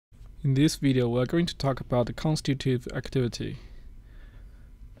In this video, we are going to talk about the constitutive activity.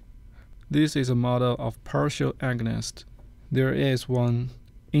 This is a model of partial agonist. There is one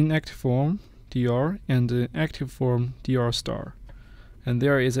inactive form, dr, and an active form, dr star. And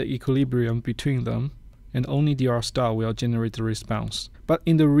there is an equilibrium between them, and only dr star will generate the response. But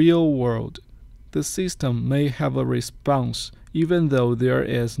in the real world, the system may have a response even though there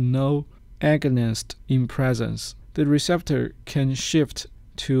is no agonist in presence. The receptor can shift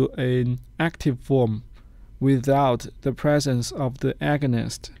to an active form without the presence of the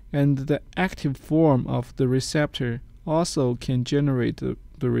agonist, and the active form of the receptor also can generate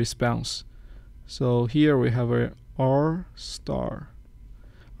the response. So here we have a R star.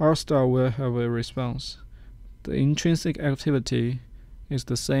 R star will have a response. The intrinsic activity is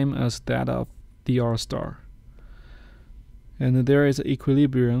the same as that of dr star. And there is an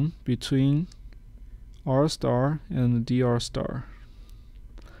equilibrium between R star and dr star.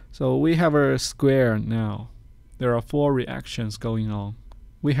 So we have a square now. There are 4 reactions going on.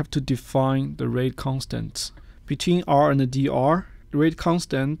 We have to define the rate constants. Between R and dr, the rate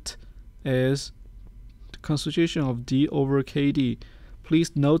constant is the concentration of d over kd.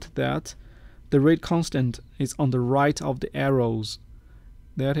 Please note that the rate constant is on the right of the arrows.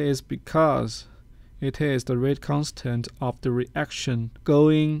 That is because it is the rate constant of the reaction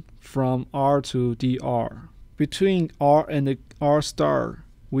going from R to dr. Between R and R star,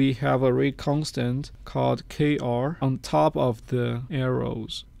 we have a rate constant called Kr on top of the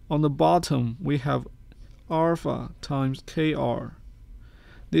arrows. On the bottom, we have alpha times Kr.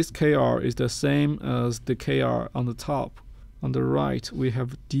 This Kr is the same as the Kr on the top. On the right, we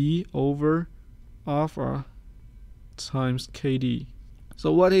have d over alpha times Kd.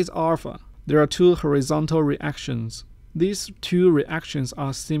 So what is alpha? There are 2 horizontal reactions. These 2 reactions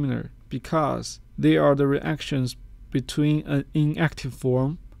are similar because they are the reactions between an inactive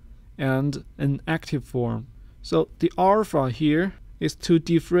form and an active form. So the alpha here is to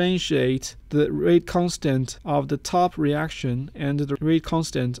differentiate the rate constant of the top reaction and the rate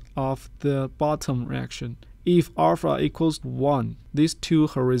constant of the bottom reaction. If alpha equals 1, these 2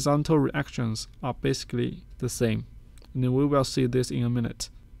 horizontal reactions are basically the same. And then we will see this in a minute.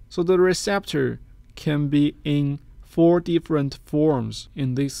 So the receptor can be in 4 different forms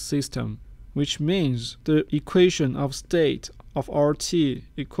in this system, which means the equation of state of RT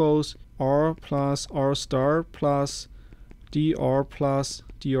equals R plus R star plus dr plus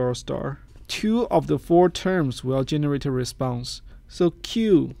dr star. 2 of the 4 terms will generate a response. So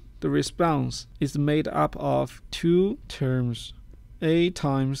Q, the response, is made up of 2 terms, A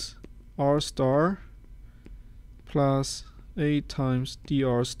times R star plus A times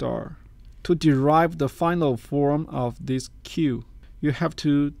dr star. To derive the final form of this Q, you have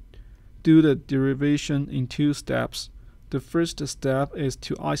to do the derivation in 2 steps. The first step is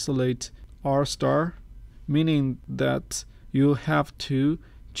to isolate R star, meaning that you have to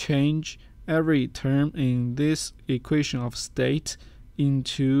change every term in this equation of state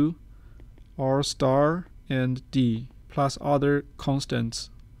into R star and D, plus other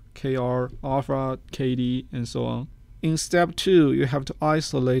constants, Kr, alpha, Kd, and so on. In step 2, you have to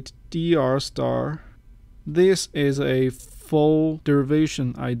isolate dr star. This is a full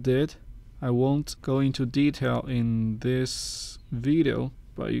derivation I did. I won't go into detail in this video,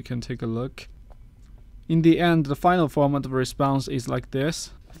 but you can take a look. In the end, the final form of the response is like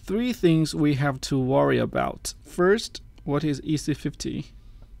this. 3 things we have to worry about. First, what is EC50?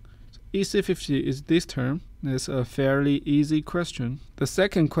 EC50 is this term. It's a fairly easy question. The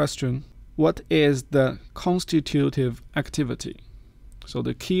second question, what is the constitutive activity? So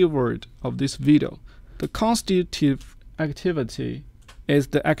the key word of this video. The constitutive activity is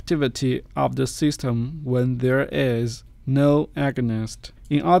the activity of the system when there is no agonist.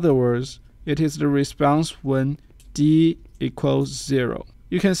 In other words, it is the response when d equals 0.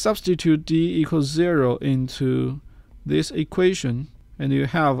 You can substitute d equals 0 into this equation, and you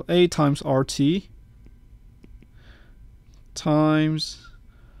have A times RT times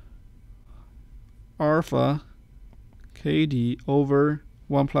alpha Kd over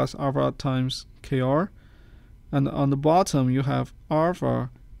 1 plus alpha times Kr. And on the bottom, you have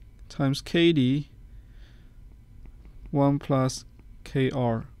alpha times Kd 1 plus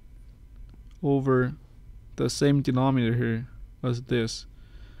Kr over the same denominator here as this.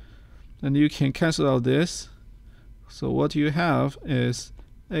 And you can cancel out this. So what you have is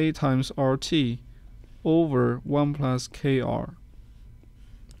A times RT over 1 plus Kr.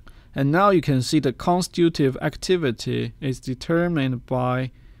 And now you can see the constitutive activity is determined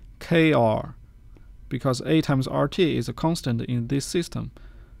by Kr, because A times RT is a constant in this system.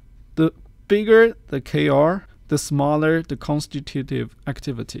 The bigger the Kr, the smaller the constitutive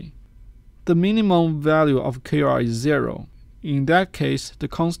activity. the minimum value of Kr is 0. In that case, the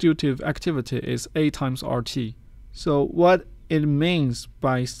constitutive activity is A times RT. So what it means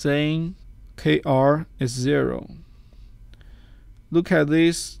by saying Kr is 0. Look at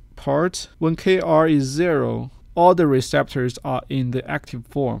this part. When Kr is 0, all the receptors are in the active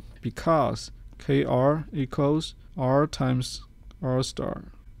form because Kr equals R times R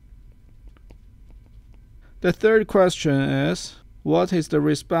star. The third question is, what is the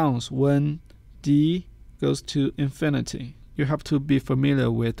response when d goes to infinity? You have to be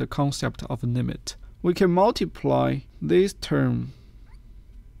familiar with the concept of limit. We can multiply this term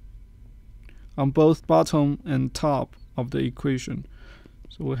on both bottom and top of the equation.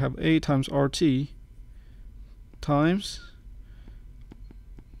 So we have A times RT times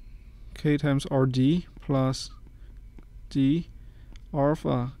K times RD plus D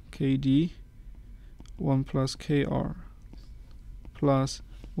alpha KD 1 plus KR plus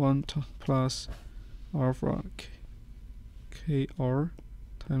 1 plus alpha KR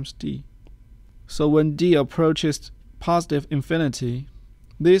times D. So when D approaches positive infinity,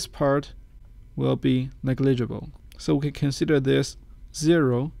 this part will be negligible. So we can consider this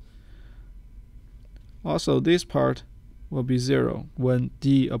 0. Also, this part will be 0 when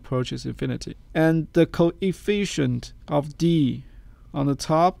D approaches infinity. And the coefficient of D on the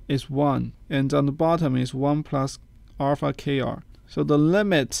top is 1, and on the bottom is 1 plus alpha KR. So the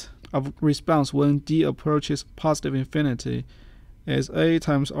limit of response when D approaches positive infinity is A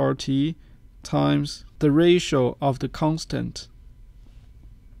times RT times the ratio of the constant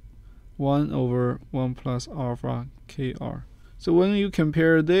 1 over 1 plus alpha KR. So when you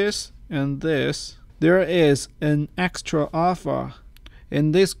compare this and this, there is an extra alpha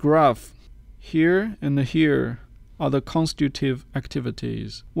in this graph. Here and here are the constitutive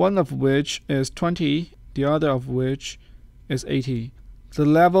activities, one of which is 20, the other of which is 80. The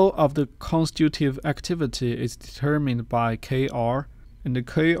level of the constitutive activity is determined by Kr, and the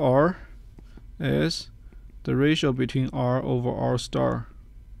Kr is the ratio between R over R star.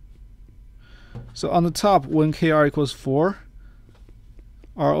 So on the top, when Kr equals 4,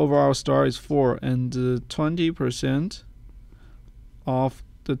 R over R star is 4, and 20% of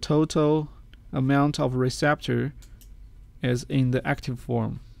the total amount of receptor is in the active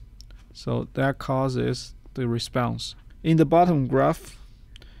form. So that causes the response. In the bottom graph,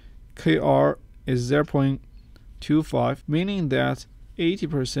 Kr is 0.25, meaning that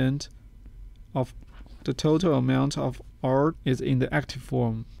 80% of the total amount of R is in the active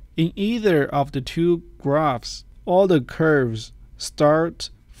form. In either of the two graphs, all the curves start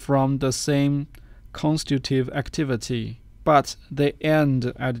from the same constitutive activity, but they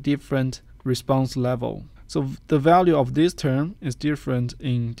end at different response level. So the value of this term is different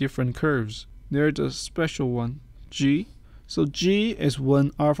in different curves. There's a special one, G. So G is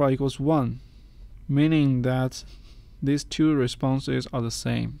when alpha equals 1, meaning that these two responses are the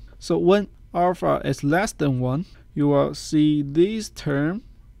same. So when alpha is less than 1, you will see this term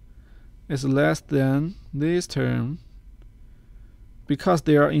is less than this term. Because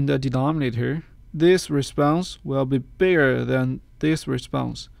they are in the denominator, this response will be bigger than this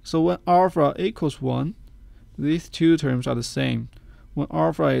response. So when alpha equals 1, these two terms are the same. When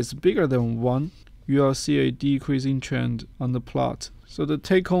alpha is bigger than 1, you will see a decreasing trend on the plot. So the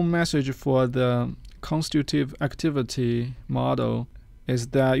take-home message for the constitutive activity model is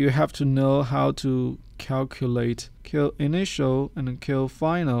that you have to know how to calculate K initial and K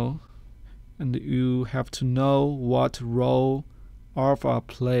final, and you have to know what role alpha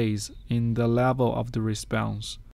plays in the level of the response.